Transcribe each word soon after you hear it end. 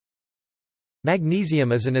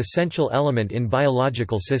Magnesium is an essential element in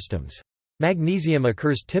biological systems. Magnesium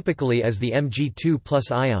occurs typically as the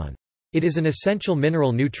Mg2+ ion. It is an essential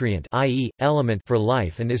mineral nutrient, i.e., element, for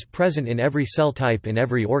life and is present in every cell type in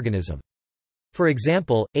every organism. For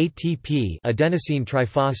example, ATP, adenosine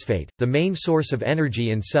triphosphate, the main source of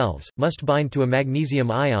energy in cells, must bind to a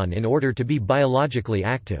magnesium ion in order to be biologically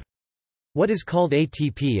active. What is called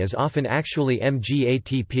ATP is often actually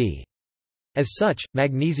Mg-ATP. As such,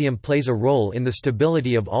 magnesium plays a role in the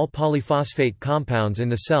stability of all polyphosphate compounds in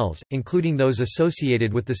the cells, including those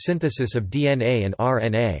associated with the synthesis of DNA and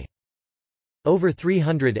RNA. Over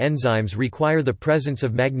 300 enzymes require the presence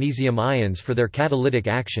of magnesium ions for their catalytic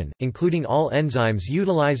action, including all enzymes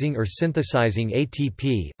utilizing or synthesizing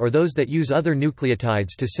ATP, or those that use other nucleotides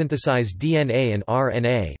to synthesize DNA and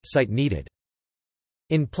RNA, site needed.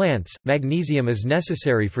 In plants, magnesium is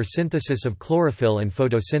necessary for synthesis of chlorophyll and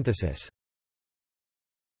photosynthesis.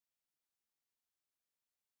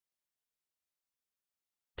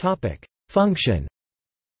 Function.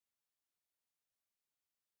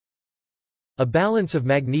 A balance of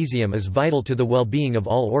magnesium is vital to the well-being of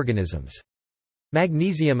all organisms.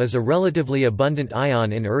 Magnesium is a relatively abundant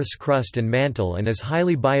ion in Earth's crust and mantle and is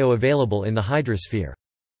highly bioavailable in the hydrosphere.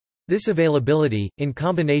 This availability, in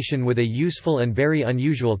combination with a useful and very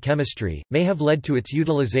unusual chemistry, may have led to its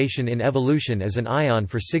utilization in evolution as an ion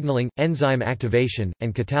for signaling, enzyme activation,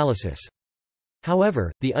 and catalysis.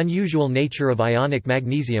 However, the unusual nature of ionic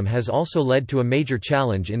magnesium has also led to a major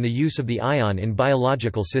challenge in the use of the ion in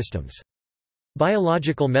biological systems.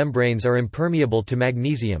 Biological membranes are impermeable to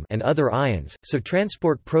magnesium and other ions, so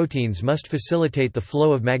transport proteins must facilitate the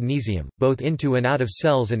flow of magnesium, both into and out of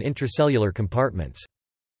cells and intracellular compartments.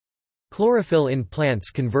 Chlorophyll in plants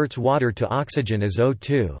converts water to oxygen as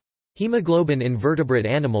O2. Hemoglobin in vertebrate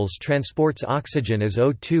animals transports oxygen as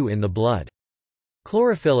O2 in the blood.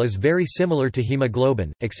 Chlorophyll is very similar to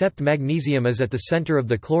hemoglobin, except magnesium is at the center of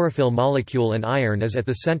the chlorophyll molecule and iron is at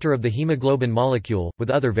the center of the hemoglobin molecule,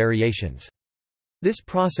 with other variations. This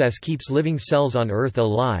process keeps living cells on Earth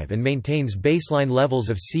alive and maintains baseline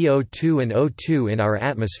levels of CO2 and O2 in our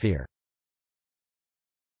atmosphere.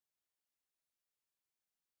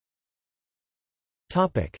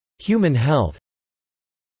 Human health.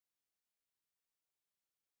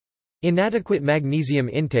 Inadequate magnesium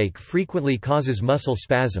intake frequently causes muscle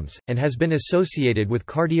spasms, and has been associated with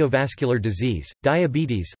cardiovascular disease,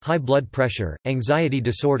 diabetes, high blood pressure, anxiety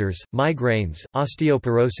disorders, migraines,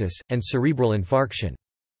 osteoporosis, and cerebral infarction.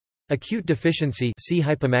 Acute deficiency, see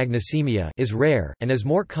hypomagnesemia, is rare, and is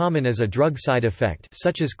more common as a drug side effect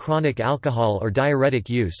such as chronic alcohol or diuretic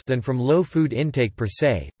use than from low food intake per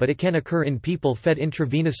se, but it can occur in people fed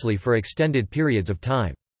intravenously for extended periods of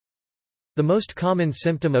time. The most common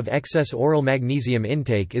symptom of excess oral magnesium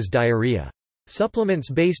intake is diarrhea. Supplements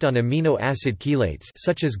based on amino acid chelates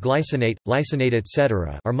such as glycinate, lysine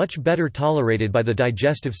etc. are much better tolerated by the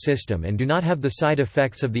digestive system and do not have the side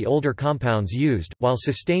effects of the older compounds used, while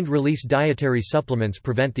sustained-release dietary supplements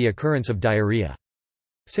prevent the occurrence of diarrhea.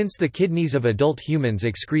 Since the kidneys of adult humans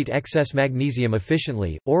excrete excess magnesium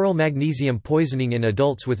efficiently, oral magnesium poisoning in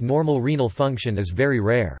adults with normal renal function is very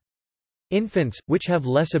rare. Infants, which have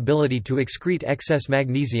less ability to excrete excess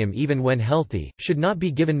magnesium even when healthy, should not be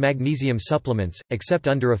given magnesium supplements, except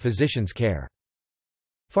under a physician's care.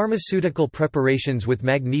 Pharmaceutical preparations with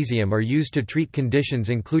magnesium are used to treat conditions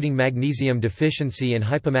including magnesium deficiency and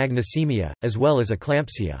hypomagnesemia, as well as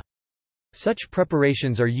eclampsia. Such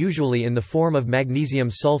preparations are usually in the form of magnesium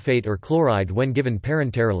sulfate or chloride when given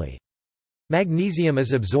parenterally. Magnesium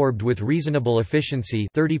is absorbed with reasonable efficiency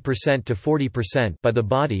 30% to 40% by the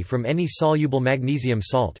body from any soluble magnesium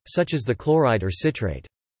salt, such as the chloride or citrate.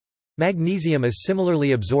 Magnesium is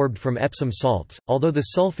similarly absorbed from Epsom salts, although the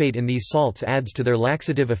sulfate in these salts adds to their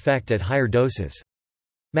laxative effect at higher doses.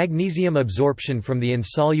 Magnesium absorption from the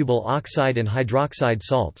insoluble oxide and hydroxide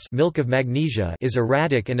salts, milk of magnesia, is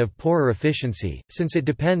erratic and of poorer efficiency, since it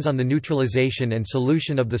depends on the neutralization and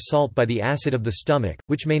solution of the salt by the acid of the stomach,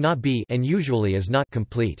 which may not be and usually is not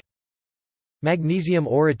complete. Magnesium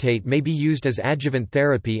orotate may be used as adjuvant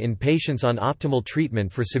therapy in patients on optimal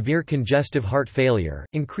treatment for severe congestive heart failure,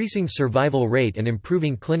 increasing survival rate and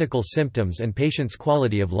improving clinical symptoms and patients'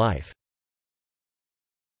 quality of life.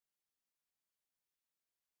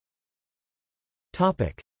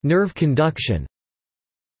 Nerve conduction.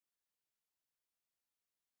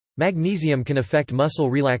 Magnesium can affect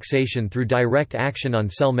muscle relaxation through direct action on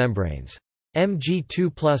cell membranes.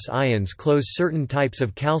 Mg2+ ions close certain types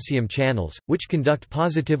of calcium channels, which conduct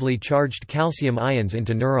positively charged calcium ions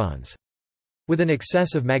into neurons. With an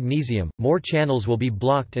excess of magnesium, more channels will be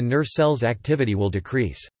blocked and nerve cells' activity will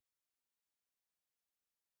decrease.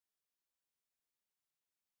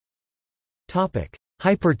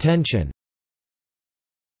 Hypertension.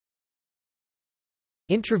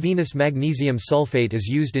 Intravenous magnesium sulfate is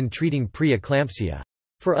used in treating preeclampsia.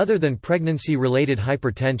 For other than pregnancy-related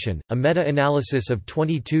hypertension, a meta-analysis of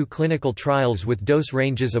 22 clinical trials with dose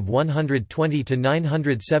ranges of 120 to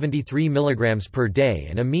 973 mg per day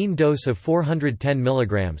and a mean dose of 410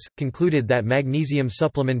 mg, concluded that magnesium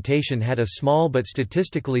supplementation had a small but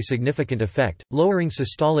statistically significant effect, lowering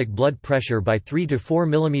systolic blood pressure by 3 to 4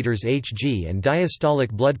 mm Hg and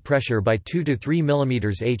diastolic blood pressure by 2 to 3 mm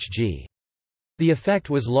Hg. The effect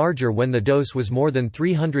was larger when the dose was more than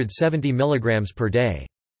 370 mg per day.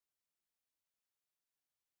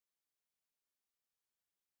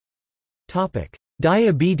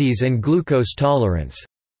 Diabetes and glucose tolerance.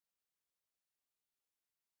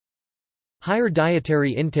 Higher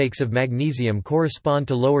dietary intakes of magnesium correspond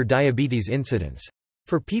to lower diabetes incidence.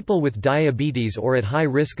 For people with diabetes or at high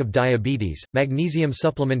risk of diabetes, magnesium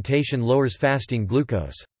supplementation lowers fasting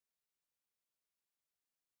glucose.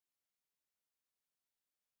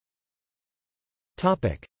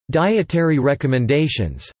 Dietary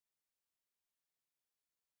recommendations.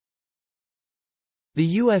 The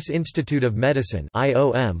U.S. Institute of Medicine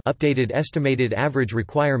 (IOM) updated estimated average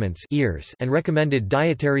requirements (EARs) and recommended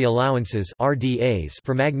dietary allowances (RDAs)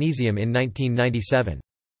 for magnesium in 1997.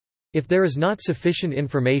 If there is not sufficient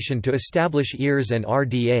information to establish EARs and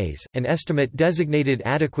RDAs, an estimate designated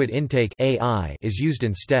adequate intake (AI) is used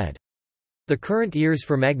instead. The current EARs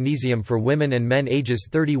for magnesium for women and men ages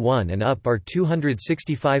 31 and up are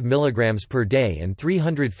 265 mg per day and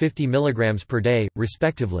 350 mg per day,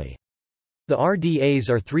 respectively. The RDAs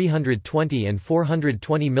are 320 and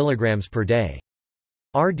 420 mg per day.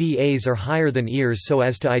 RDAs are higher than EARs so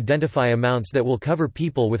as to identify amounts that will cover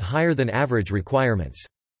people with higher than average requirements.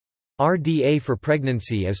 RDA for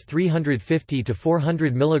pregnancy is 350 to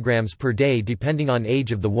 400 mg per day depending on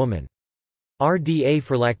age of the woman. RDA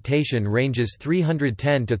for lactation ranges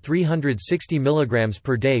 310 to 360 mg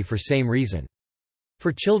per day for same reason.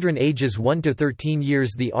 For children ages 1 to 13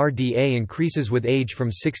 years the RDA increases with age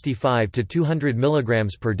from 65 to 200 mg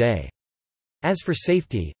per day. As for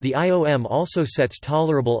safety, the IOM also sets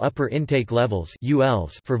tolerable upper intake levels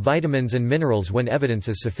 (ULs) for vitamins and minerals when evidence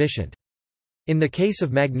is sufficient. In the case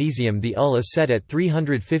of magnesium the UL is set at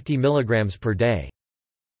 350 mg per day.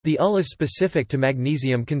 The UL is specific to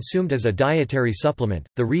magnesium consumed as a dietary supplement,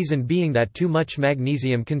 the reason being that too much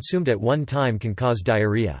magnesium consumed at one time can cause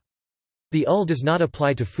diarrhea. The UL does not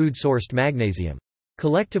apply to food-sourced magnesium.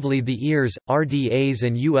 Collectively the EARs, RDAs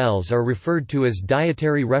and ULs are referred to as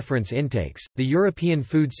dietary reference intakes. The European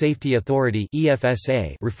Food Safety Authority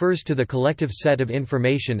 (EFSA) refers to the collective set of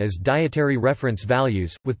information as dietary reference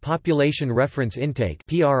values, with population reference intake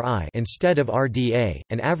 (PRI) instead of RDA,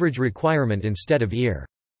 an average requirement instead of EAR.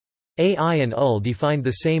 AI and UL defined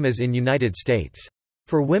the same as in United States.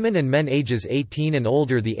 For women and men ages 18 and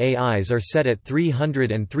older the AIs are set at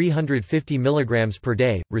 300 and 350 mg per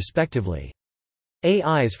day, respectively.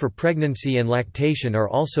 AIs for pregnancy and lactation are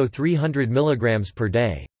also 300 mg per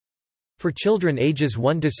day. For children ages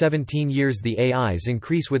 1 to 17 years the AIs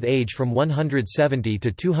increase with age from 170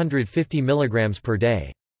 to 250 mg per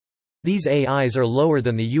day. These AIs are lower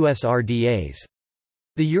than the US RDAs.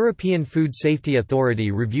 The European Food Safety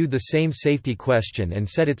Authority reviewed the same safety question and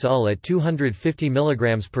set its UL at 250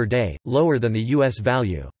 mg per day, lower than the US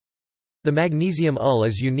value. The magnesium UL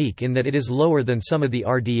is unique in that it is lower than some of the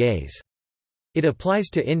RDAs. It applies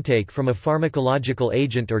to intake from a pharmacological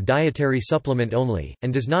agent or dietary supplement only,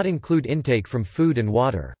 and does not include intake from food and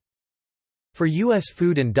water. For U.S.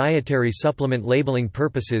 food and dietary supplement labeling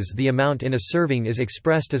purposes the amount in a serving is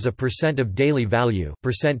expressed as a % of daily value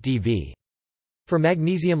 %DV. For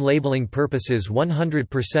magnesium labeling purposes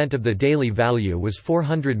 100% of the daily value was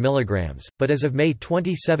 400 mg, but as of May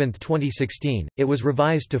 27, 2016, it was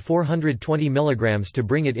revised to 420 mg to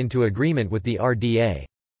bring it into agreement with the RDA.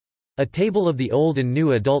 A table of the old and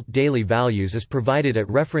new adult daily values is provided at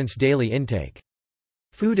reference daily intake.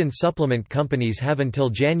 Food and supplement companies have until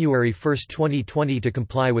January 1, 2020 to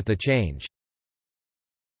comply with the change.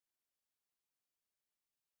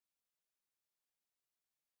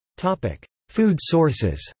 Food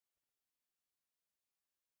sources.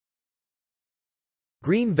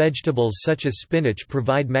 Green vegetables such as spinach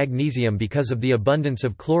provide magnesium because of the abundance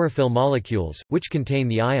of chlorophyll molecules, which contain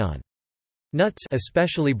the ion. Nuts,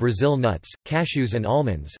 especially Brazil nuts, cashews and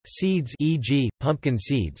almonds, seeds e.g., pumpkin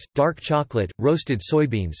seeds, dark chocolate, roasted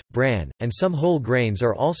soybeans, bran, and some whole grains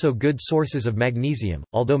are also good sources of magnesium.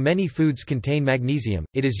 Although many foods contain magnesium,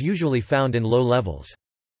 it is usually found in low levels.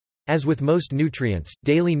 As with most nutrients,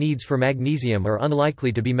 daily needs for magnesium are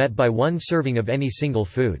unlikely to be met by one serving of any single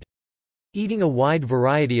food. Eating a wide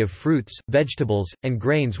variety of fruits, vegetables, and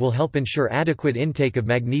grains will help ensure adequate intake of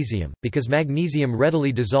magnesium, because magnesium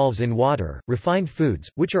readily dissolves in water. Refined foods,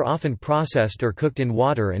 which are often processed or cooked in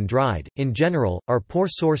water and dried, in general, are poor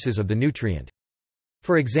sources of the nutrient.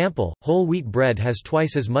 For example, whole wheat bread has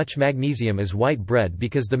twice as much magnesium as white bread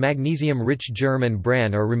because the magnesium-rich germ and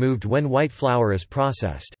bran are removed when white flour is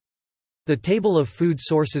processed. The table of food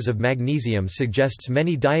sources of magnesium suggests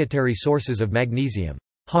many dietary sources of magnesium.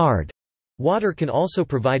 Hard water can also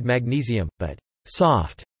provide magnesium, but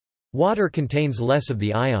soft water contains less of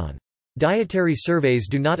the ion. Dietary surveys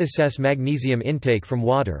do not assess magnesium intake from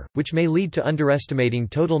water, which may lead to underestimating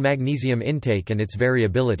total magnesium intake and its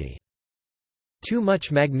variability. Too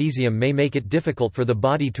much magnesium may make it difficult for the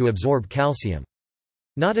body to absorb calcium.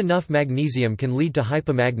 Not enough magnesium can lead to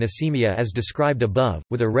hypomagnesemia as described above,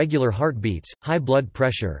 with irregular heartbeats, high blood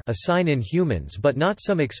pressure, a sign in humans but not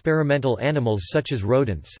some experimental animals such as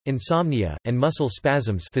rodents, insomnia, and muscle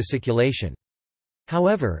spasms, fasciculation.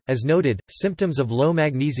 However, as noted, symptoms of low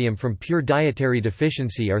magnesium from pure dietary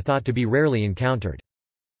deficiency are thought to be rarely encountered.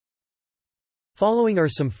 Following are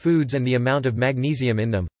some foods and the amount of magnesium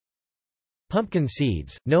in them. Pumpkin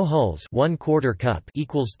seeds, no hulls, 1/4 cup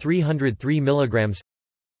equals 303 milligrams.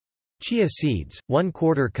 Chia seeds,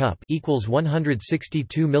 1/4 cup equals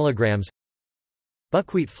 162 milligrams.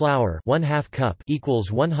 Buckwheat flour, 1/2 cup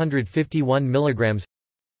equals 151 milligrams.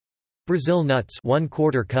 Brazil nuts,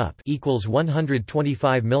 1/4 cup equals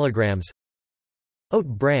 125 milligrams. Oat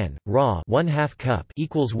bran, raw, 1/2 cup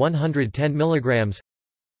equals 110 milligrams.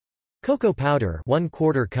 Cocoa powder,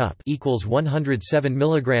 1/4 cup equals 107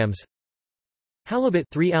 milligrams. Halibut,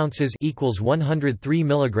 3 ounces equals 103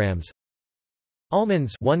 milligrams.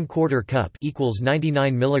 Almonds, 1/4 cup equals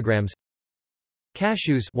 99 milligrams.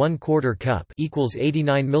 Cashews, 1/4 cup equals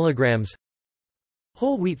 89 milligrams.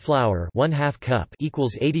 Whole wheat flour, 1/2 cup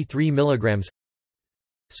equals 83 milligrams.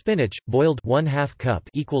 Spinach, boiled, 1/2 cup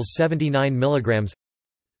equals 79 milligrams.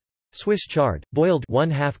 Swiss chard, boiled,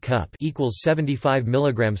 1/2 cup equals 75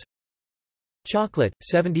 milligrams. Chocolate,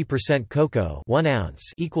 70% cocoa, 1 ounce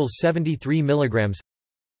equals 73 milligrams.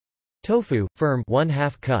 Tofu, firm,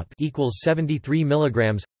 1/2 cup equals 73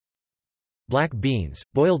 milligrams. Black beans,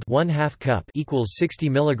 boiled, 1/2 cup equals 60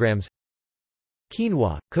 milligrams.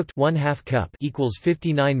 Quinoa, cooked, 1/2 cup equals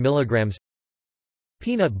 59 milligrams.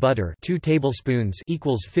 Peanut butter, 2 tablespoons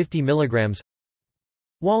equals 50 milligrams.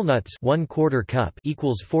 Walnuts, 1/4 cup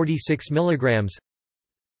equals 46 milligrams.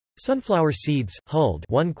 Sunflower seeds, hulled,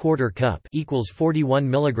 1/4 cup equals 41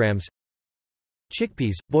 milligrams.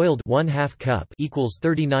 Chickpeas, boiled, 1/2 cup equals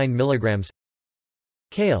 39 milligrams.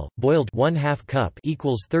 Kale, boiled, 1/2 cup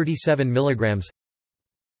equals 37 milligrams.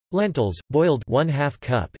 Lentils, boiled, 1/2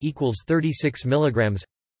 cup equals 36 milligrams.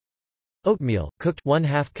 Oatmeal, cooked,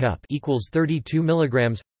 1/2 cup equals 32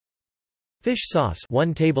 milligrams. Fish sauce,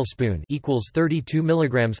 1 tablespoon equals 32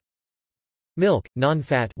 milligrams. Milk,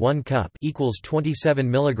 non-fat, 1 cup equals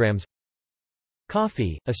 27 milligrams.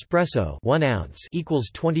 Coffee, espresso, 1 ounce equals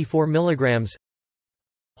 24 milligrams.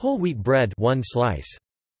 Whole wheat bread, 1 slice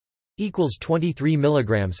equals 23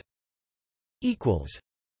 milligrams.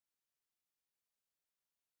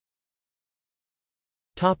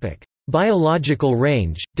 Topic: Biological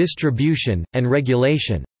range, distribution, and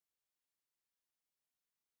regulation.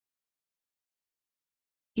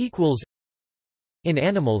 In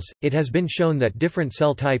animals, it has been shown that different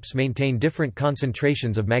cell types maintain different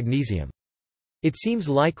concentrations of magnesium. It seems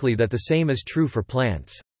likely that the same is true for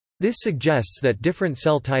plants. This suggests that different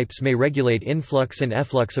cell types may regulate influx and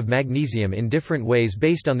efflux of magnesium in different ways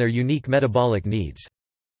based on their unique metabolic needs.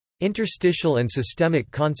 Interstitial and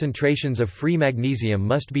systemic concentrations of free magnesium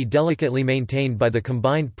must be delicately maintained by the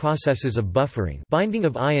combined processes of buffering, binding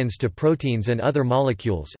of ions to proteins and other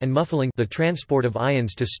molecules, and muffling, the transport of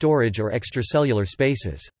ions to storage or extracellular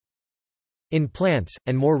spaces. In plants,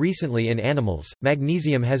 and more recently in animals,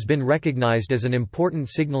 magnesium has been recognized as an important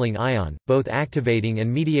signaling ion, both activating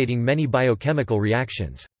and mediating many biochemical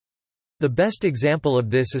reactions. The best example of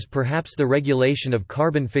this is perhaps the regulation of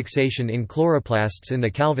carbon fixation in chloroplasts in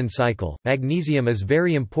the Calvin cycle. Magnesium is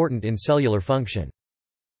very important in cellular function.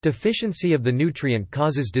 Deficiency of the nutrient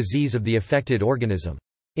causes disease of the affected organism.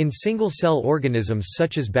 In single-cell organisms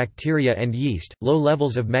such as bacteria and yeast, low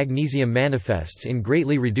levels of magnesium manifests in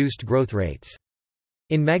greatly reduced growth rates.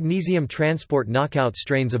 In magnesium transport knockout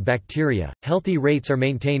strains of bacteria, healthy rates are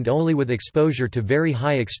maintained only with exposure to very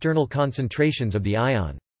high external concentrations of the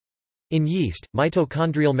ion. In yeast,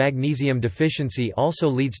 mitochondrial magnesium deficiency also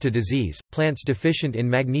leads to disease. Plants deficient in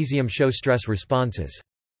magnesium show stress responses.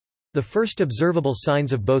 The first observable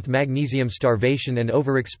signs of both magnesium starvation and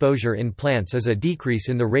overexposure in plants is a decrease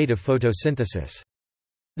in the rate of photosynthesis.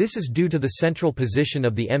 This is due to the central position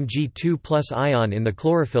of the Mg2+ ion in the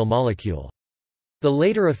chlorophyll molecule. The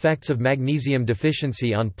later effects of magnesium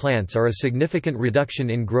deficiency on plants are a significant reduction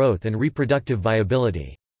in growth and reproductive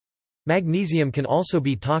viability. Magnesium can also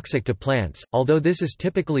be toxic to plants, although this is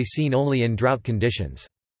typically seen only in drought conditions.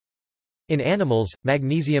 In animals,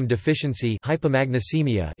 magnesium deficiency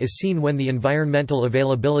hypomagnesemia is seen when the environmental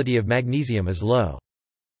availability of magnesium is low.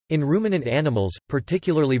 In ruminant animals,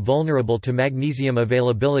 particularly vulnerable to magnesium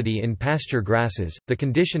availability in pasture grasses, the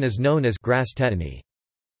condition is known as grass tetany.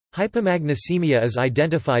 Hypomagnesemia is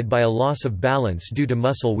identified by a loss of balance due to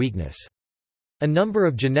muscle weakness. A number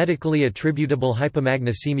of genetically attributable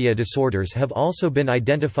hypomagnesemia disorders have also been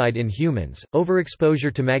identified in humans.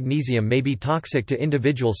 Overexposure to magnesium may be toxic to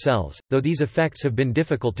individual cells, though these effects have been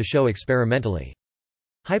difficult to show experimentally.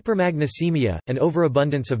 Hypermagnesemia, an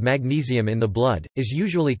overabundance of magnesium in the blood, is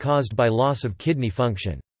usually caused by loss of kidney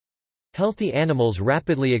function. Healthy animals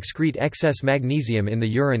rapidly excrete excess magnesium in the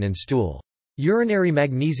urine and stool. Urinary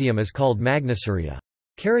magnesium is called magnesuria.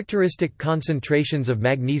 Characteristic concentrations of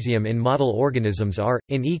magnesium in model organisms are,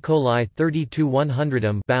 in E. coli 30–100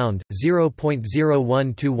 m bound,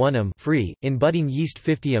 0.0121 m free, in budding yeast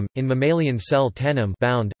 50 m, in mammalian cell 10 m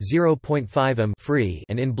bound, 0.5 m free,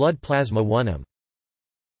 and in blood plasma 1 m.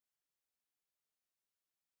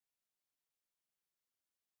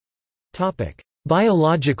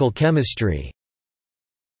 Biological chemistry.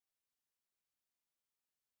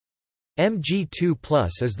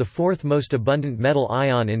 Mg2+ is the fourth most abundant metal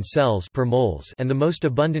ion in cells per moles and the most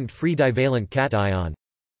abundant free divalent cation.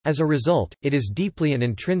 As a result, it is deeply and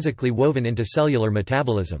intrinsically woven into cellular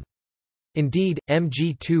metabolism. Indeed,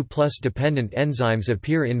 Mg2+ dependent enzymes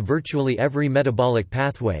appear in virtually every metabolic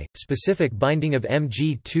pathway. Specific binding of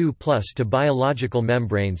Mg2+ to biological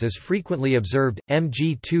membranes is frequently observed.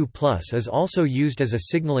 Mg2+ is also used as a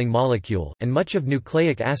signaling molecule, and much of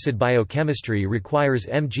nucleic acid biochemistry requires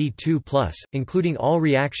Mg2+, including all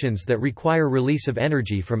reactions that require release of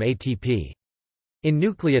energy from ATP. In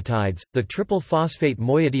nucleotides, the triple phosphate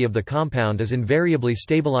moiety of the compound is invariably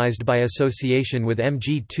stabilized by association with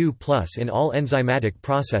Mg2+ in all enzymatic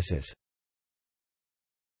processes.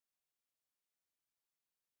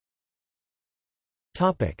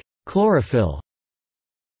 Chlorophyll.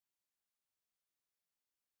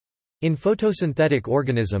 In photosynthetic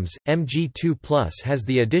organisms, Mg2+ has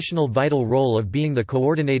the additional vital role of being the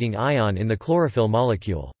coordinating ion in the chlorophyll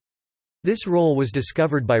molecule. This role was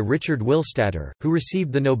discovered by Richard Willstatter, who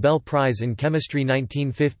received the Nobel Prize in Chemistry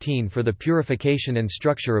 1915 for the purification and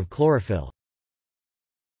structure of chlorophyll.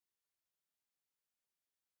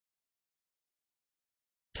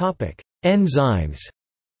 Enzymes.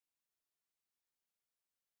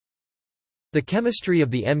 The chemistry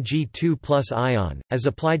of the Mg2+ ion, as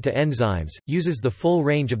applied to enzymes, uses the full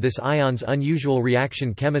range of this ion's unusual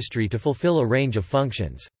reaction chemistry to fulfill a range of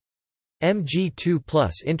functions. Mg2+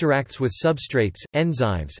 interacts with substrates,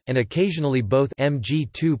 enzymes, and occasionally both.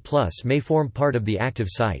 Mg2+ may form part of the active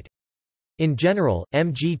site. In general,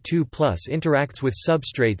 Mg2+ interacts with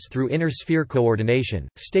substrates through inner sphere coordination,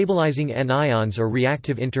 stabilizing anions or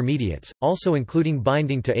reactive intermediates, also including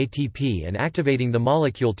binding to ATP and activating the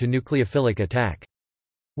molecule to nucleophilic attack.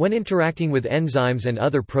 When interacting with enzymes and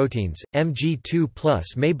other proteins,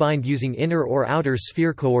 Mg2+ may bind using inner or outer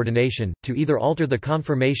sphere coordination, to either alter the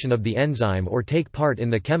conformation of the enzyme or take part in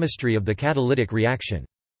the chemistry of the catalytic reaction.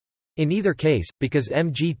 In either case, because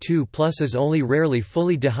Mg2+ is only rarely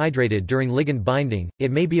fully dehydrated during ligand binding, it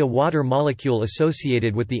may be a water molecule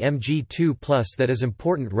associated with the Mg2+ that is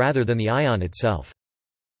important rather than the ion itself.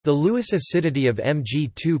 The Lewis acidity of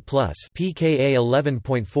Mg2+, pKa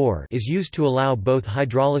 11.4, is used to allow both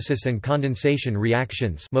hydrolysis and condensation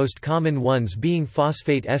reactions, most common ones being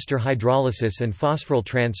phosphate ester hydrolysis and phosphoryl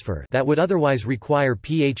transfer, that would otherwise require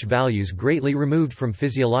pH values greatly removed from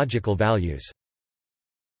physiological values.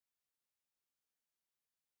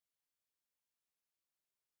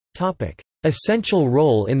 Topic: Essential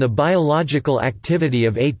role in the biological activity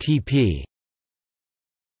of ATP.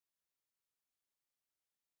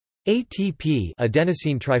 ATP,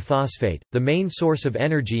 adenosine triphosphate, the main source of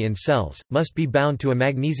energy in cells, must be bound to a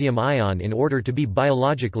magnesium ion in order to be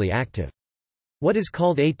biologically active. What is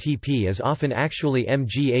called ATP is often actually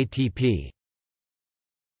MgATP.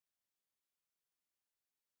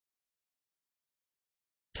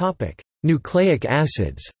 Topic: Nucleic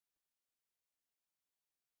acids.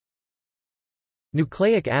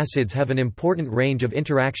 Nucleic acids have an important range of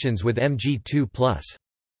interactions with Mg2+.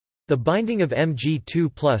 The binding of Mg2+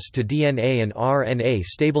 to DNA and RNA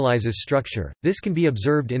stabilizes structure. This can be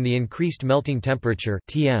observed in the increased melting temperature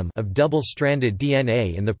 (Tm) of double-stranded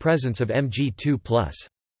DNA in the presence of Mg2+.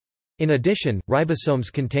 In addition,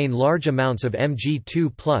 ribosomes contain large amounts of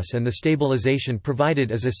Mg2+, and the stabilization provided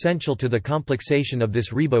is essential to the complexation of this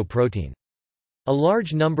ribo protein. A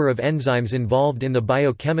large number of enzymes involved in the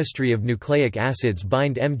biochemistry of nucleic acids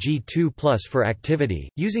bind Mg2+ for activity,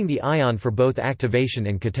 using the ion for both activation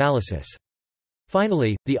and catalysis.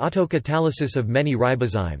 Finally, the autocatalysis of many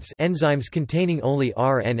ribozymes, enzymes containing only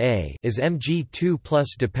RNA, is Mg2+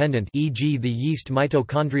 dependent, e.g. the yeast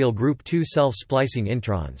mitochondrial group 2 self-splicing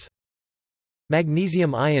introns.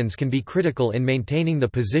 Magnesium ions can be critical in maintaining the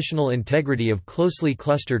positional integrity of closely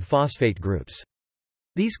clustered phosphate groups.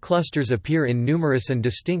 These clusters appear in numerous and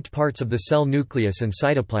distinct parts of the cell nucleus and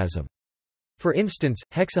cytoplasm. For instance,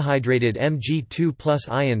 hexahydrated Mg2+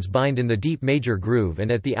 ions bind in the deep major groove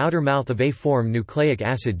and at the outer mouth of A-form nucleic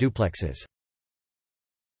acid duplexes.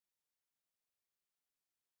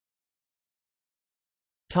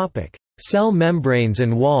 Cell membranes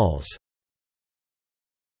and walls.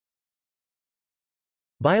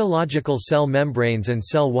 Biological cell membranes and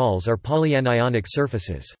cell walls are polyanionic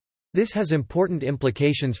surfaces. This has important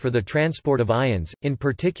implications for the transport of ions, in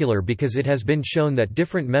particular because it has been shown that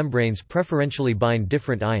different membranes preferentially bind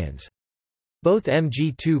different ions. Both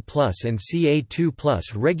Mg2+ and Ca2+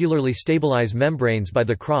 regularly stabilize membranes by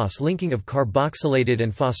the cross-linking of carboxylated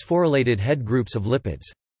and phosphorylated head groups of lipids.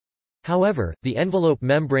 However, the envelope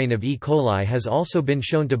membrane of E. coli has also been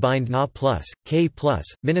shown to bind Na+, K+,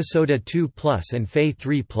 Minnesota 2+, and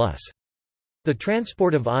Fe3+. The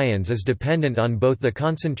transport of ions is dependent on both the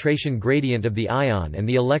concentration gradient of the ion and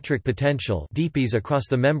the electric potential dPs across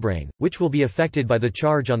the membrane, which will be affected by the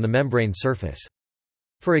charge on the membrane surface.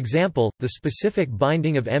 For example, the specific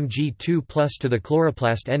binding of Mg2+ to the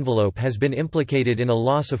chloroplast envelope has been implicated in a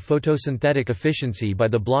loss of photosynthetic efficiency by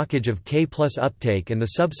the blockage of K+ uptake and the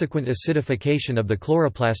subsequent acidification of the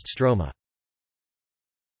chloroplast stroma.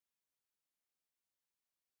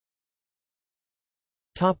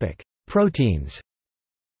 Proteins.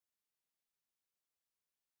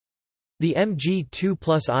 The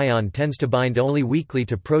Mg2+ ion tends to bind only weakly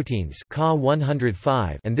to proteins Ca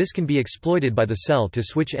 105, and this can be exploited by the cell to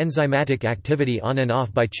switch enzymatic activity on and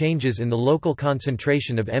off by changes in the local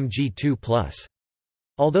concentration of Mg2+.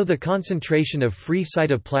 Although the concentration of free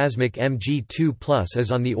cytoplasmic Mg2+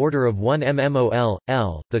 is on the order of 1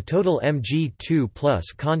 mmol/L, the total Mg2+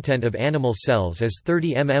 content of animal cells is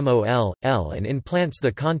 30 mmol/L, and in plants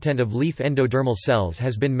the content of leaf endodermal cells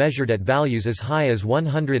has been measured at values as high as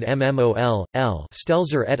 100 mmol/L.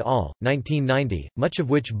 Stelzer et al., 1990, much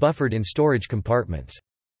of which buffered in storage compartments.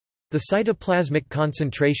 The cytoplasmic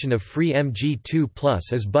concentration of free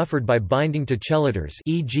Mg2+ is buffered by binding to chelators,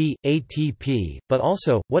 e.g., ATP, but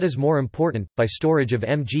also, what is more important, by storage of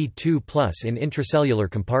Mg2+ in intracellular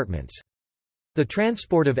compartments. The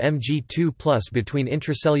transport of Mg2+ between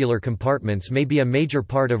intracellular compartments may be a major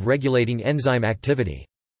part of regulating enzyme activity.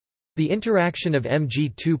 The interaction of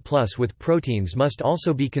Mg2+ with proteins must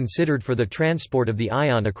also be considered for the transport of the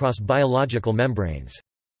ion across biological membranes.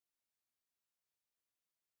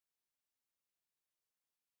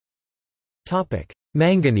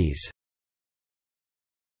 Manganese.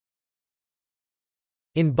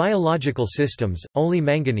 In biological systems, only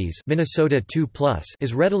manganese Minnesota 2+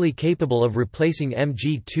 is readily capable of replacing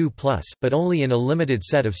Mg2+, but only in a limited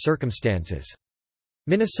set of circumstances.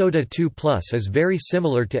 Minnesota 2+ is very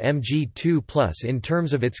similar to Mg2+ in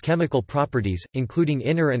terms of its chemical properties, including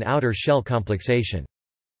inner and outer shell complexation.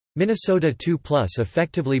 Minnesota 2+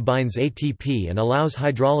 effectively binds ATP and allows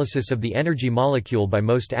hydrolysis of the energy molecule by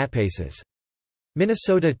most ATPases.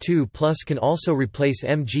 Minnesota 2+ can also replace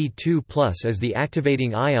Mg2+ as the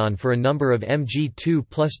activating ion for a number of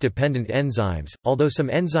Mg2+ dependent enzymes, although some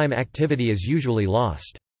enzyme activity is usually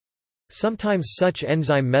lost. Sometimes such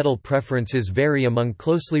enzyme metal preferences vary among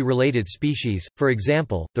closely related species, for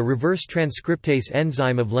example, the reverse transcriptase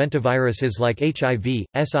enzyme of lentiviruses like HIV,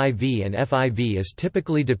 SIV and FIV is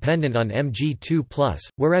typically dependent on Mg2+,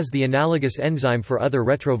 whereas the analogous enzyme for other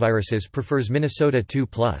retroviruses prefers Minnesota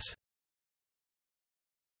 2+.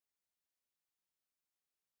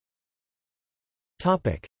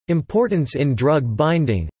 Importance in drug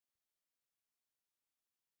binding.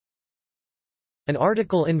 An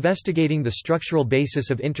article investigating the structural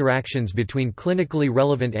basis of interactions between clinically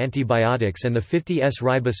relevant antibiotics and the 50S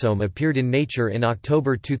ribosome appeared in Nature in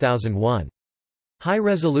October 2001.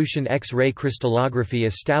 High-resolution X-ray crystallography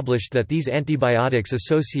established that these antibiotics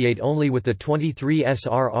associate only with the 23S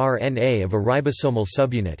rRNA of a ribosomal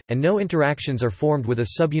subunit, and no interactions are formed with a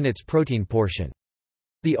subunit's protein portion.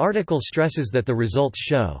 The article stresses that the results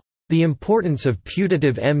show the importance of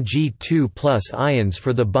putative Mg2+ ions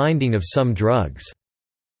for the binding of some drugs.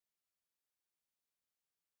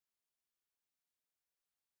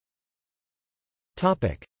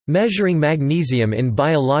 Measuring magnesium in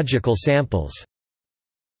biological samples.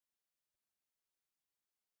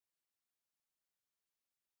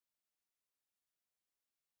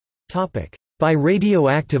 By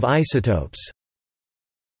radioactive isotopes.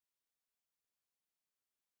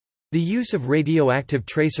 The use of radioactive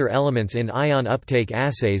tracer elements in ion uptake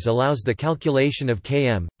assays allows the calculation of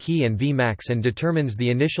Km, Ki and Vmax and determines the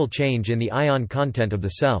initial change in the ion content of the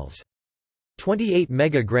cells. 28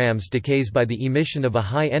 megagrams decays by the emission of a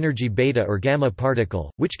high-energy beta or gamma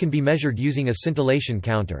particle, which can be measured using a scintillation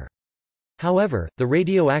counter. However, the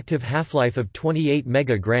radioactive half-life of 28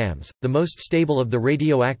 megagrams, the most stable of the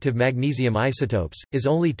radioactive magnesium isotopes, is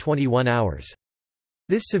only 21 hours.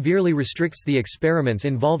 This severely restricts the experiments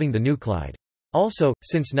involving the nuclide. Also,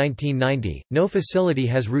 since 1990, no facility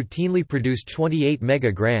has routinely produced 28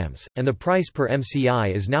 megagrams, and the price per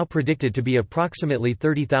MCI is now predicted to be approximately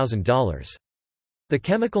 $30,000. The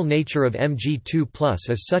chemical nature of Mg2+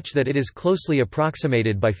 is such that it is closely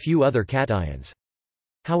approximated by few other cations.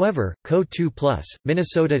 However, Co2+,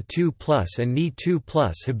 Minnesota 2+, and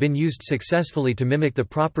Ni2+ have been used successfully to mimic the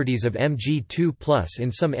properties of Mg2+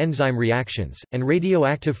 in some enzyme reactions, and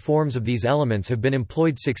radioactive forms of these elements have been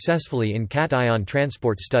employed successfully in cation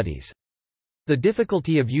transport studies. The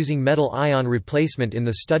difficulty of using metal ion replacement in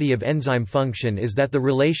the study of enzyme function is that the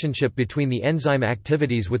relationship between the enzyme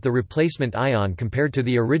activities with the replacement ion compared to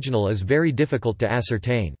the original is very difficult to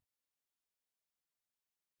ascertain.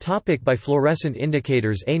 By fluorescent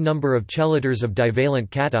indicators. A number of chelators of divalent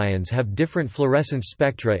cations have different fluorescence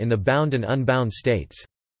spectra in the bound and unbound states.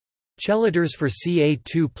 Chelators for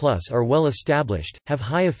Ca2+ are well established, have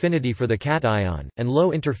high affinity for the cation, and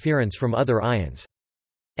low interference from other ions.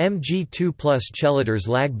 Mg2+ chelators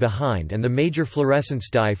lag behind, and the major fluorescence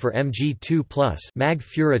dye for Mg2+,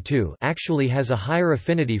 Mag-Fura2, actually has a higher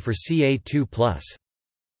affinity for Ca2+.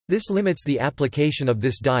 This limits the application of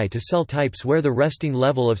this dye to cell types where the resting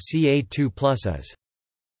level of Ca2+ is.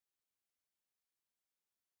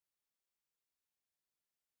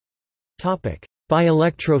 By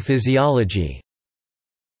electrophysiology.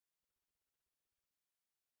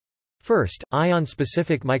 First,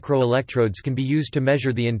 ion-specific microelectrodes can be used to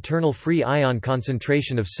measure the internal free ion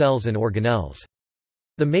concentration of cells and organelles.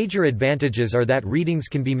 The major advantages are that readings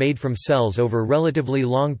can be made from cells over relatively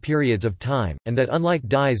long periods of time, and that unlike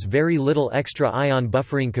dyes, very little extra ion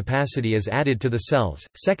buffering capacity is added to the cells.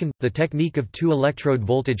 Second, the technique of two-electrode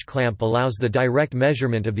voltage clamp allows the direct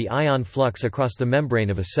measurement of the ion flux across the membrane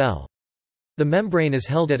of a cell. The membrane is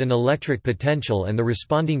held at an electric potential and the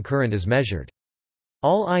responding current is measured.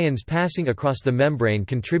 All ions passing across the membrane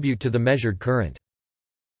contribute to the measured current.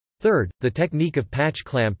 Third, the technique of patch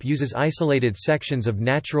clamp uses isolated sections of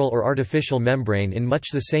natural or artificial membrane in much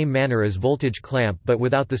the same manner as voltage clamp but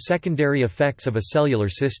without the secondary effects of a cellular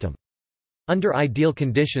system. Under ideal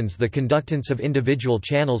conditions, the conductance of individual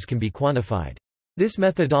channels can be quantified. This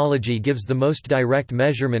methodology gives the most direct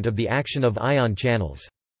measurement of the action of ion channels.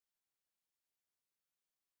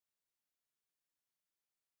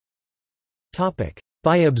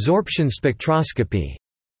 By absorption spectroscopy.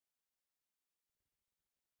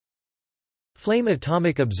 Flame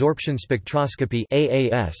atomic absorption spectroscopy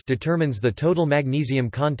 (AAS) determines the total magnesium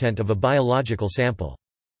content of a biological sample.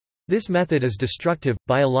 This method is destructive.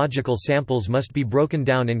 Biological samples must be broken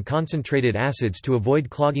down in concentrated acids to avoid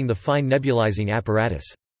clogging the fine nebulizing apparatus.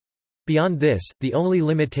 Beyond this, the only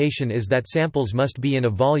limitation is that samples must be in a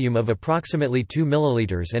volume of approximately 2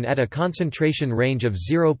 ml and at a concentration range of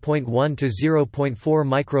 0.1 to 0.4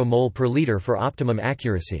 micromole per liter for optimum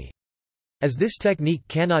accuracy. As this technique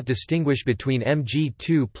cannot distinguish between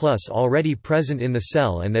Mg2+ already present in the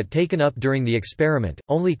cell and that taken up during the experiment,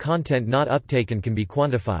 only content not uptaken can be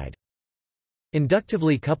quantified.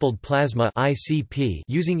 Inductively coupled plasma (ICP)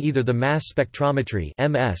 using either the mass spectrometry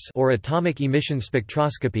 (MS) or atomic emission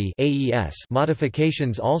spectroscopy (AES)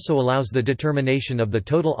 modifications also allows the determination of the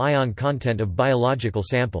total ion content of biological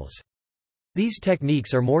samples. These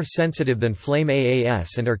techniques are more sensitive than flame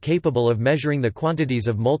AAS and are capable of measuring the quantities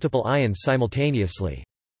of multiple ions simultaneously.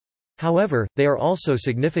 However, they are also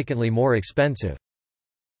significantly more expensive.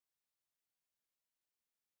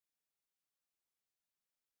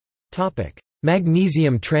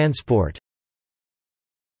 Magnesium transport.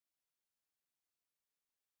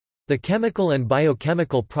 The chemical and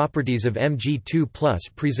biochemical properties of Mg2+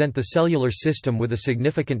 present the cellular system with a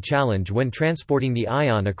significant challenge when transporting the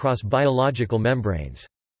ion across biological membranes.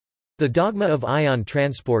 The dogma of ion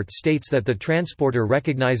transport states that the transporter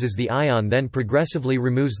recognizes the ion, then progressively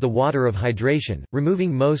removes the water of hydration,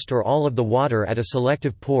 removing most or all of the water at a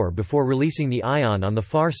selective pour before releasing the ion on the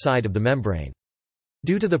far side of the membrane.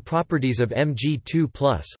 Due to the properties of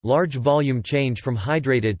Mg2+, large volume change from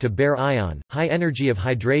hydrated to bare ion, high energy of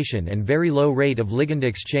hydration and very low rate of ligand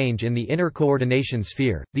exchange in the inner coordination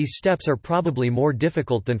sphere, these steps are probably more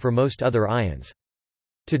difficult than for most other ions.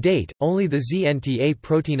 To date, only the ZNTA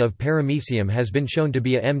protein of paramecium has been shown to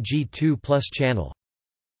be a Mg2+ channel.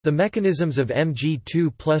 The mechanisms of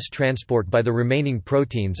Mg2+ transport by the remaining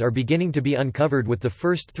proteins are beginning to be uncovered, with the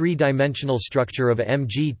first three-dimensional structure of a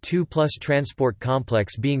Mg2+ transport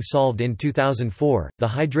complex being solved in 2004. The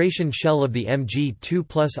hydration shell of the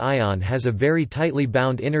Mg2+ ion has a very tightly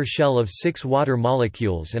bound inner shell of 6 water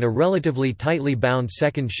molecules and a relatively tightly bound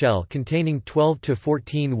second shell containing 12 to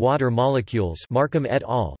 14 water molecules. Markham et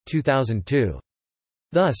al., 2002.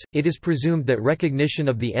 Thus, it is presumed that recognition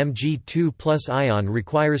of the Mg2+ ion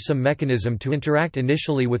requires some mechanism to interact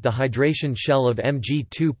initially with the hydration shell of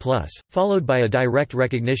Mg2+, followed by a direct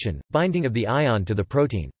recognition, binding of the ion to the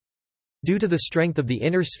protein. Due to the strength of the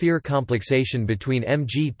inner sphere complexation between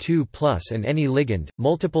Mg2+ and any ligand,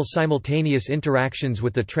 multiple simultaneous interactions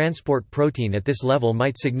with the transport protein at this level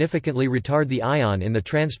might significantly retard the ion in the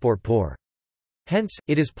transport pore. Hence,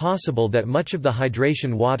 it is possible that much of the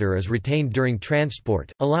hydration water is retained during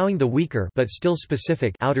transport, allowing the weaker but still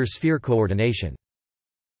specific outer sphere coordination.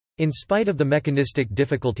 In spite of the mechanistic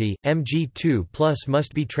difficulty, Mg2+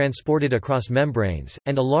 must be transported across membranes,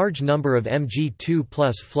 and a large number of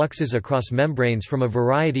Mg2+ fluxes across membranes from a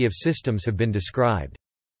variety of systems have been described.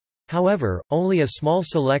 However, only a small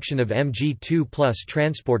selection of Mg2+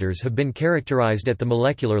 transporters have been characterized at the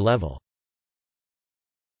molecular level.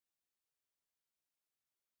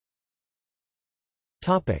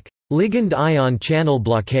 Ligand ion channel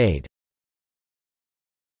blockade.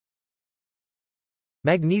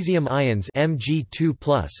 Magnesium ions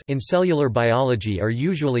Mg2+ in cellular biology are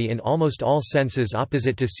usually in almost all senses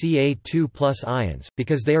opposite to Ca2+ ions,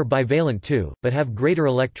 because they are bivalent too, but have greater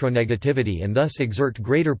electronegativity and thus exert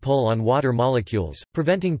greater pull on water molecules,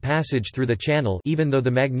 preventing passage through the channel even though the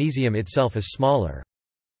magnesium itself is smaller.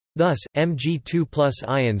 Thus, Mg2+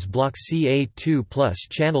 ions block Ca2+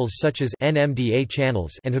 channels such as NMDA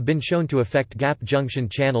channels and have been shown to affect gap junction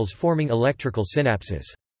channels forming electrical synapses.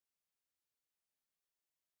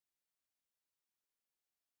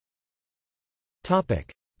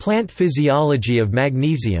 Plant physiology of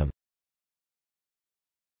magnesium.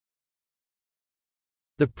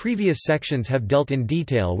 The previous sections have dealt in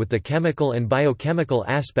detail with the chemical and biochemical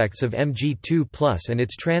aspects of Mg2+ and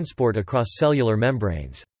its transport across cellular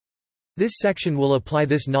membranes. This section will apply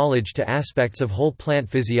this knowledge to aspects of whole plant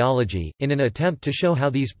physiology, in an attempt to show how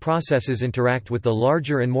these processes interact with the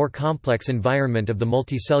larger and more complex environment of the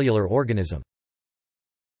multicellular organism.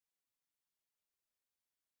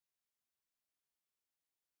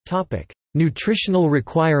 Nutritional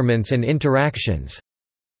requirements and interactions.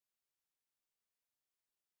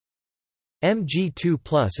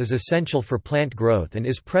 Mg2+ is essential for plant growth and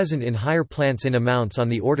is present in higher plants in amounts on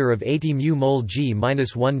the order of 80 μmol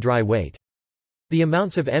g-1 dry weight. The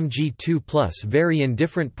amounts of Mg2+ vary in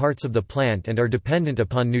different parts of the plant and are dependent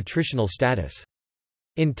upon nutritional status.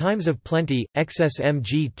 In times of plenty, excess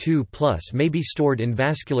Mg2+ may be stored in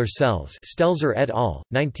vascular cells, Stelzer et al.,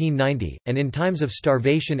 1990, and in times of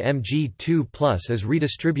starvation Mg2+ is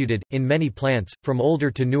redistributed. In many plants, from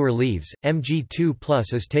older to newer leaves,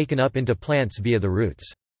 Mg2+ is taken up into plants via the roots.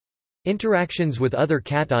 Interactions with other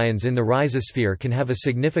cations in the rhizosphere can have a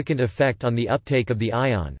significant effect on the uptake of the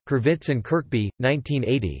ion. Kurvitz and Kirkby,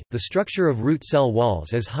 1980. The structure of root cell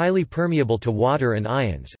walls is highly permeable to water and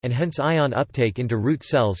ions, and hence ion uptake into root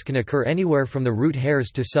cells can occur anywhere from the root hairs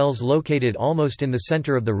to cells located almost in the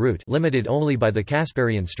center of the root, limited only by the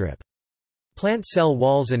Casparian strip. Plant cell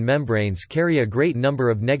walls and membranes carry a great number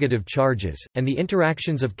of negative charges, and the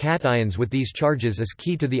interactions of cations with these charges is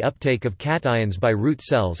key to the uptake of cations by root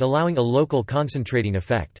cells, allowing a local concentrating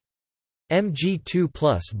effect.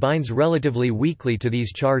 Mg2+ binds relatively weakly to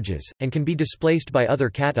these charges, and can be displaced by other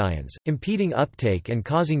cations, impeding uptake and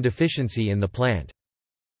causing deficiency in the plant.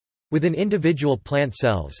 Within individual plant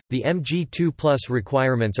cells, the Mg2+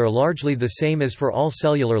 requirements are largely the same as for all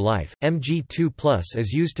cellular life. Mg2+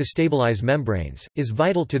 is used to stabilize membranes, is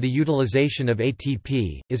vital to the utilization of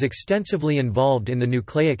ATP, is extensively involved in the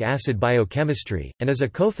nucleic acid biochemistry, and is a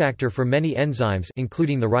cofactor for many enzymes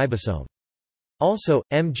including the ribosome. Also,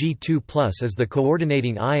 Mg2+ is the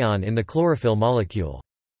coordinating ion in the chlorophyll molecule.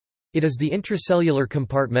 It is the intracellular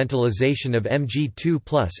compartmentalization of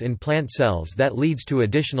Mg2+ in plant cells that leads to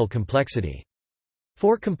additional complexity.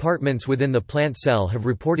 4 compartments within the plant cell have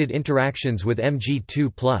reported interactions with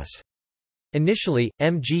Mg2+. Initially,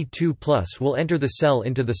 Mg2+ will enter the cell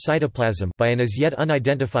into the cytoplasm by an as yet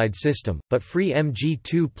unidentified system, but free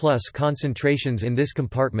Mg2+ concentrations in this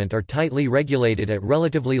compartment are tightly regulated at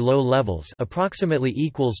relatively low levels, approximately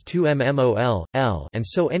equals 2 mmol, L, and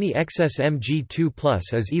so any excess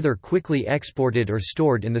Mg2+ is either quickly exported or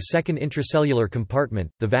stored in the second intracellular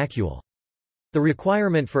compartment, the vacuole. The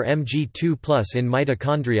requirement for Mg2+ in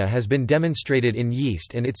mitochondria has been demonstrated in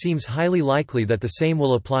yeast, and it seems highly likely that the same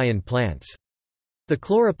will apply in plants. The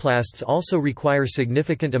chloroplasts also require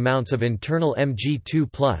significant amounts of internal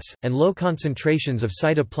Mg2+, and low concentrations of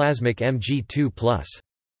cytoplasmic Mg2+.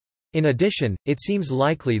 In addition, it seems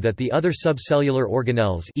likely that the other subcellular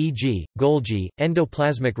organelles, e.g., Golgi,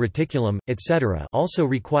 endoplasmic reticulum, etc., also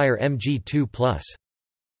require Mg2+.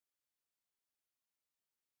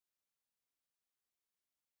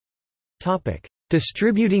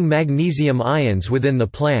 Distributing magnesium ions within the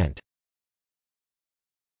plant.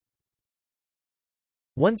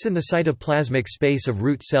 Once in the cytoplasmic space of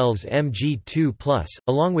root cells, Mg2+,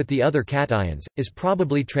 along with the other cations, is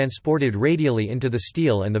probably transported radially into the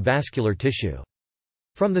stele and the vascular tissue.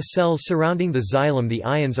 From the cells surrounding the xylem, the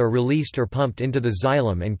ions are released or pumped into the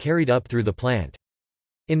xylem and carried up through the plant.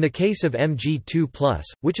 In the case of Mg2+,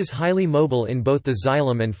 which is highly mobile in both the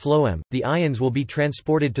xylem and phloem, the ions will be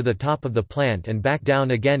transported to the top of the plant and back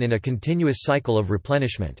down again in a continuous cycle of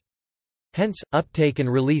replenishment. Hence, uptake and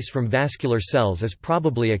release from vascular cells is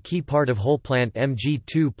probably a key part of whole plant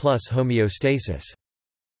Mg2+ homeostasis.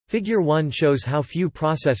 Figure 1 shows how few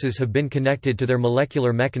processes have been connected to their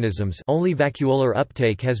molecular mechanisms. Only vacuolar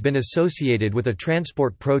uptake has been associated with a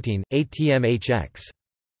transport protein, ATMHX.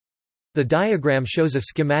 The diagram shows a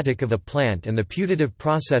schematic of a plant and the putative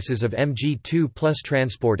processes of Mg2+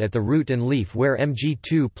 transport at the root and leaf, where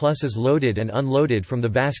Mg2+ is loaded and unloaded from the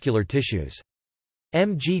vascular tissues.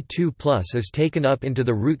 Mg2+ is taken up into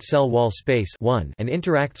the root cell wall space 1 and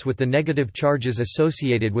interacts with the negative charges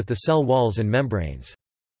associated with the cell walls and membranes.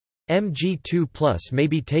 Mg2+ may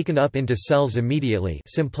be taken up into cells immediately,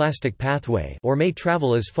 symplastic pathway, or may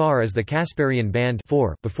travel as far as the Casparian band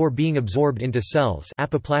 4 before being absorbed into cells,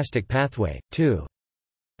 apoplastic pathway 2.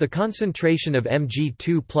 The concentration of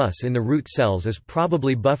Mg2+ in the root cells is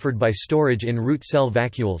probably buffered by storage in root cell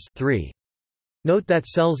vacuoles 3. Note that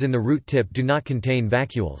cells in the root tip do not contain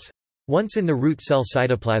vacuoles. Once in the root cell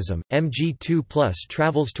cytoplasm, Mg2+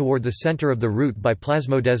 travels toward the center of the root by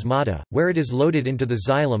plasmodesmata, where it is loaded into the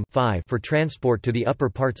xylem 5 for transport to the upper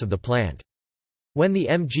parts of the plant. When the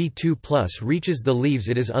Mg2+ reaches the leaves,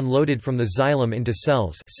 it is unloaded from the xylem into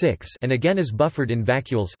cells 6 and again is buffered in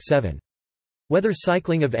vacuoles 7. Whether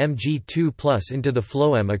cycling of Mg2+ into the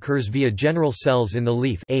phloem occurs via general cells in the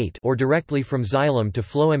leaf 8 or directly from xylem to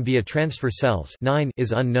phloem via transfer cells 9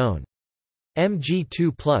 is unknown.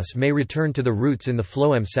 Mg2+ may return to the roots in the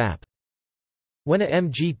phloem sap. When a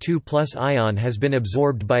Mg2+ ion has been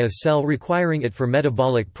absorbed by a cell requiring it for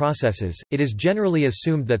metabolic processes, it is generally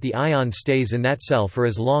assumed that the ion stays in that cell for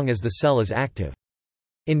as long as the cell is active.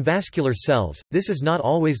 In vascular cells, this is not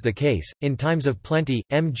always the case. In times of plenty,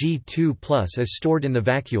 Mg2+ is stored in the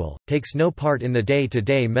vacuole, takes no part in the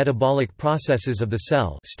day-to-day metabolic processes of the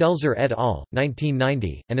cell, Stelzer et al.,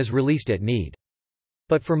 1990, and is released at need.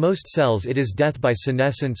 But for most cells it is death by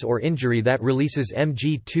senescence or injury that releases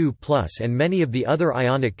Mg2+ and many of the other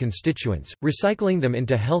ionic constituents, recycling them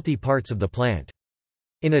into healthy parts of the plant.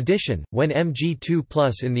 In addition, when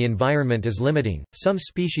Mg2+ in the environment is limiting, some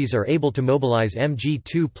species are able to mobilize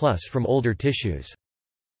Mg2+ from older tissues.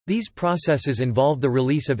 These processes involve the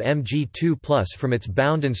release of Mg2+ from its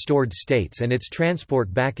bound and stored states and its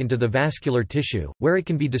transport back into the vascular tissue, where it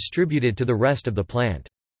can be distributed to the rest of the plant.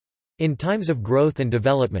 In times of growth and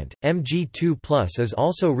development, Mg2+ is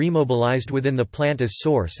also remobilized within the plant as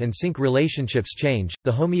source and sink relationships change.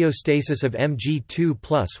 The homeostasis of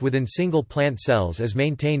Mg2+ within single plant cells is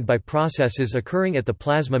maintained by processes occurring at the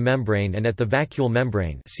plasma membrane and at the vacuole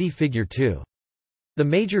membrane. See Figure 2. The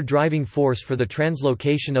major driving force for the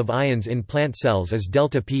translocation of ions in plant cells is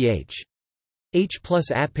delta pH. H+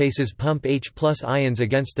 apases pump H+ ions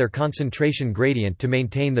against their concentration gradient to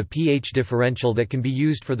maintain the pH differential that can be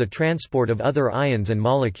used for the transport of other ions and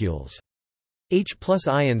molecules. H+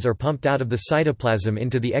 ions are pumped out of the cytoplasm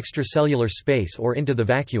into the extracellular space or into the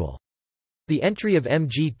vacuole. The entry of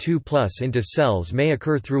Mg2+ into cells may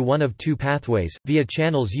occur through one of two pathways, via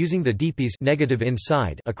channels using the dipes negative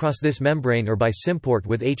inside across this membrane or by symport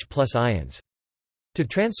with H+ ions. To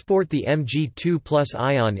transport the Mg2+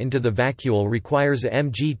 ion into the vacuole requires a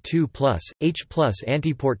Mg2+, H+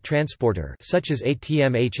 antiport transporter such as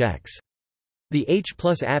ATMHX. The H+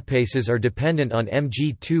 ATPases are dependent on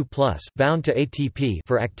Mg2+, bound to ATP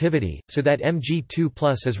for activity, so that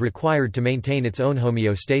Mg2+ is required to maintain its own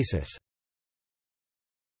homeostasis.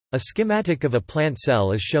 A schematic of a plant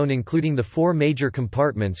cell is shown including the four major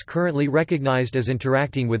compartments currently recognized as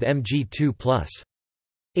interacting with Mg2+.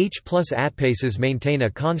 H+ ATPases maintain a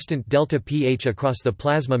constant delta pH across the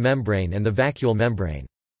plasma membrane and the vacuole membrane.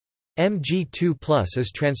 Mg2+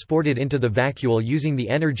 is transported into the vacuole using the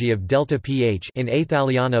energy of delta pH in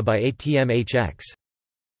Athaliana by ATMHX.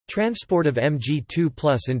 Transport of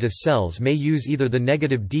Mg2+ into cells may use either the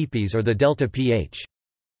negative dPs or the delta pH.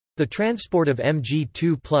 The transport of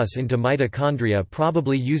Mg2+ into mitochondria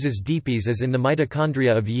probably uses dPs as in the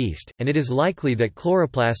mitochondria of yeast, and it is likely that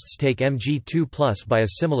chloroplasts take Mg2+ by a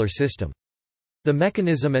similar system. The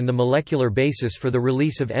mechanism and the molecular basis for the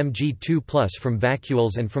release of Mg2+ from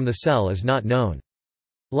vacuoles and from the cell is not known.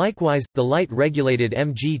 Likewise, the light-regulated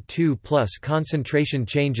Mg2+ concentration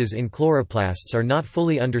changes in chloroplasts are not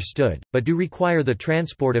fully understood, but do require the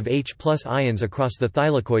transport of H+ ions across the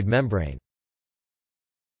thylakoid membrane.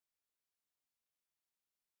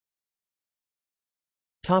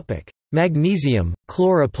 Magnesium,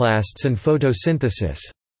 chloroplasts and photosynthesis.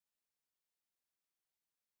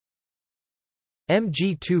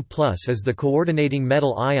 Mg2+ is the coordinating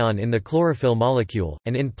metal ion in the chlorophyll molecule,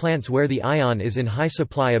 and in plants where the ion is in high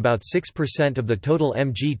supply about 6% of the total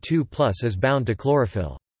Mg2+ is bound to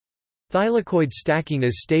chlorophyll. Thylakoid stacking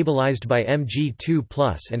is stabilized by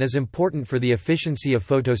Mg2+ and is important for the efficiency of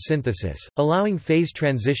photosynthesis, allowing phase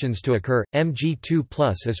transitions to occur.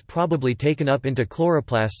 Mg2+ is probably taken up into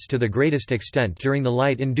chloroplasts to the greatest extent during the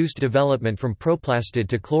light-induced development from proplastid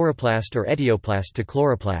to chloroplast or etioplast to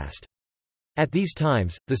chloroplast. At these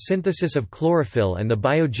times, the synthesis of chlorophyll and the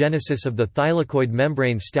biogenesis of the thylakoid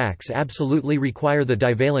membrane stacks absolutely require the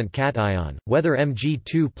divalent cation. Whether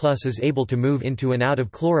Mg2+ is able to move into and out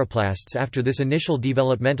of chloroplasts after this initial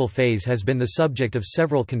developmental phase has been the subject of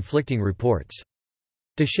several conflicting reports.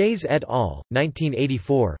 Deshays et al.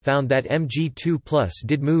 1984 found that Mg2+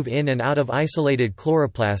 did move in and out of isolated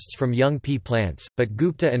chloroplasts from young pea plants, but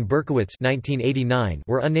Gupta and Berkowitz 1989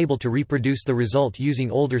 were unable to reproduce the result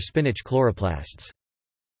using older spinach chloroplasts.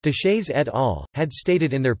 Deshays et al. Had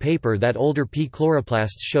stated in their paper that older pea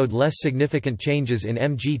chloroplasts showed less significant changes in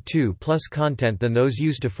Mg2+ content than those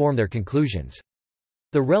used to form their conclusions.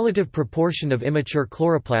 The relative proportion of immature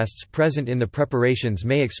chloroplasts present in the preparations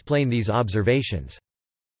may explain these observations.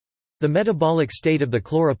 The metabolic state of the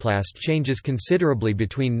chloroplast changes considerably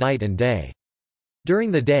between night and day. During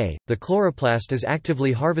the day, the chloroplast is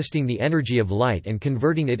actively harvesting the energy of light and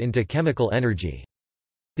converting it into chemical energy.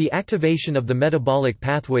 The activation of the metabolic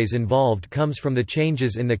pathways involved comes from the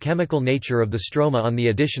changes in the chemical nature of the stroma on the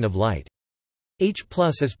addition of light. H+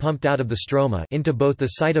 is pumped out of the stroma into both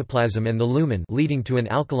the cytoplasm and the lumen, leading to an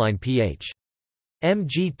alkaline pH.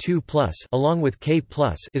 Mg2+, along with K+,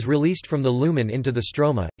 is released from the lumen into the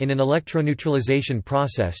stroma, in an electroneutralization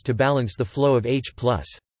process to balance the flow of H+.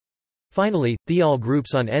 Finally, thiol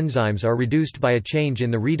groups on enzymes are reduced by a change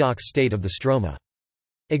in the redox state of the stroma.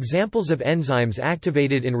 Examples of enzymes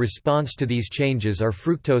activated in response to these changes are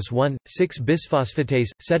fructose 1,6-bisphosphatase,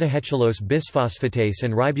 cetahexylose bisphosphatase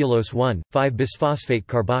and ribulose 1,5-bisphosphate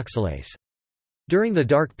carboxylase. During the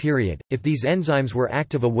dark period, if these enzymes were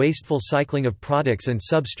active, a wasteful cycling of products and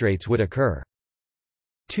substrates would occur.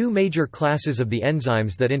 Two major classes of the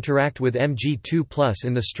enzymes that interact with Mg2+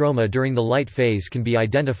 in the stroma during the light phase can be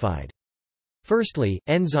identified. Firstly,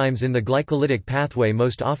 enzymes in the glycolytic pathway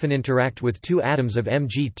most often interact with two atoms of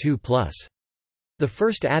Mg2+. The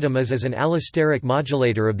first atom is as an allosteric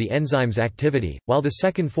modulator of the enzyme's activity, while the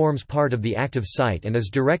second forms part of the active site and is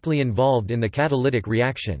directly involved in the catalytic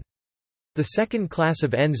reaction. The second class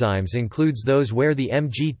of enzymes includes those where the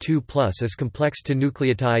Mg2+ is complexed to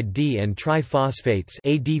nucleotide D and triphosphates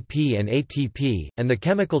ADP and ATP, and the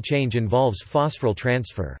chemical change involves phosphoryl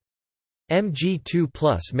transfer.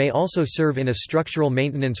 Mg2+ may also serve in a structural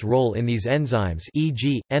maintenance role in these enzymes,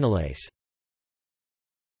 e.g., enolase.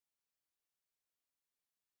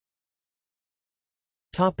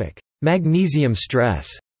 Magnesium stress.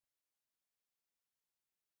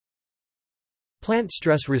 Plant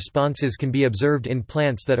stress responses can be observed in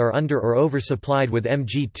plants that are under or oversupplied with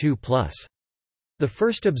Mg2+. The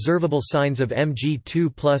first observable signs of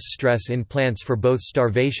Mg2+ stress in plants for both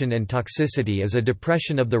starvation and toxicity is a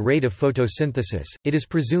depression of the rate of photosynthesis. It is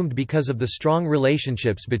presumed because of the strong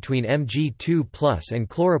relationships between Mg2+ and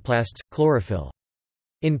chloroplasts, chlorophyll.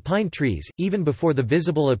 In pine trees, even before the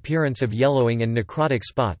visible appearance of yellowing and necrotic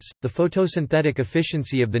spots, the photosynthetic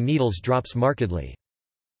efficiency of the needles drops markedly.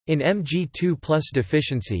 In Mg2+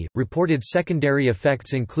 deficiency, reported secondary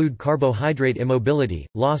effects include carbohydrate immobility,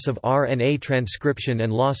 loss of RNA transcription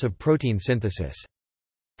and loss of protein synthesis.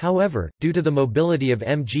 However, due to the mobility of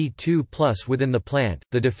Mg2+ within the plant,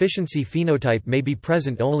 the deficiency phenotype may be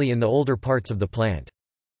present only in the older parts of the plant.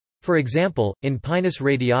 For example, in Pinus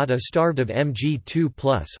radiata starved of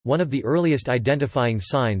Mg2+, one of the earliest identifying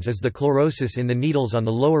signs is the chlorosis in the needles on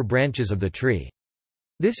the lower branches of the tree.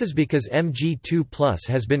 This is because Mg2+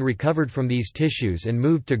 has been recovered from these tissues and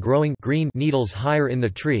moved to growing green needles higher in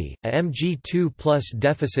the tree. A Mg2+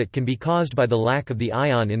 deficit can be caused by the lack of the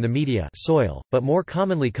ion in the media soil, but more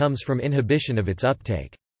commonly comes from inhibition of its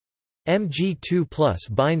uptake.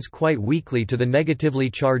 Mg2+ binds quite weakly to the negatively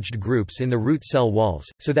charged groups in the root cell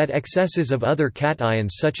walls, so that excesses of other cations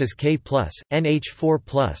such as K+,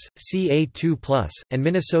 NH4+, Ca2+, and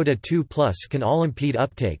Minnesota 2+ can all impede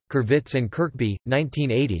uptake. Kurvitz and Kirkby,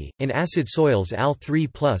 1980. In acid soils,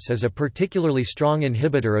 Al3+ is a particularly strong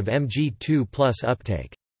inhibitor of Mg2+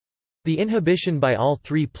 uptake. The inhibition by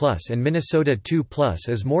Al3+ and Minnesota 2+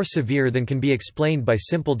 is more severe than can be explained by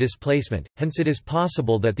simple displacement, hence it is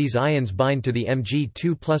possible that these ions bind to the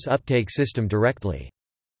Mg2+ uptake system directly.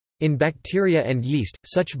 In bacteria and yeast,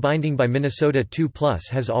 such binding by Minnesota 2+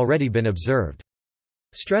 has already been observed.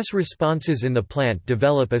 Stress responses in the plant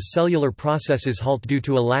develop as cellular processes halt due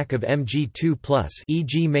to a lack of Mg2+,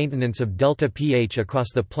 e.g. maintenance of delta pH across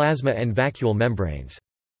the plasma and vacuole membranes.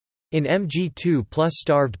 In Mg2+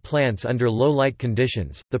 starved plants under low light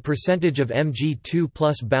conditions, the percentage of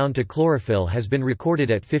Mg2+ bound to chlorophyll has been recorded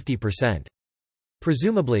at 50%.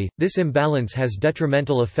 Presumably, this imbalance has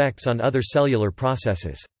detrimental effects on other cellular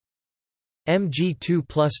processes. Mg2+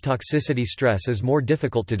 toxicity stress is more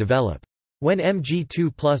difficult to develop. When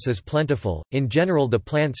Mg2+ is plentiful, in general the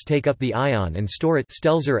plants take up the ion and store it.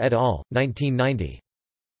 Stelzer et al., 1990.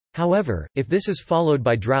 However, if this is followed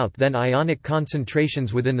by drought, then ionic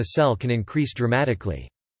concentrations within the cell can increase dramatically.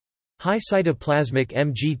 High cytoplasmic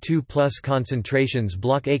Mg2+ concentrations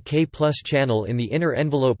block a K+ channel in the inner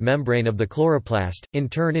envelope membrane of the chloroplast, in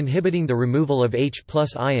turn inhibiting the removal of H+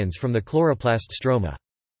 ions from the chloroplast stroma.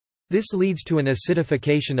 This leads to an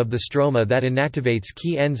acidification of the stroma that inactivates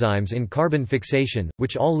key enzymes in carbon fixation,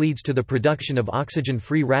 which all leads to the production of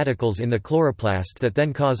oxygen-free radicals in the chloroplast that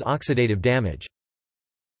then cause oxidative damage.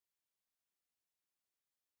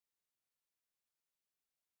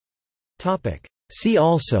 See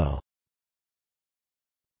also: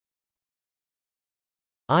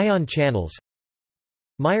 Ion channels,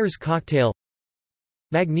 Meyer's cocktail,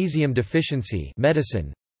 Magnesium deficiency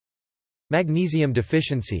medicine, Magnesium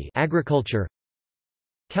deficiency agriculture,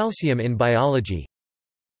 Calcium in biology.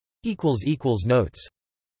 Notes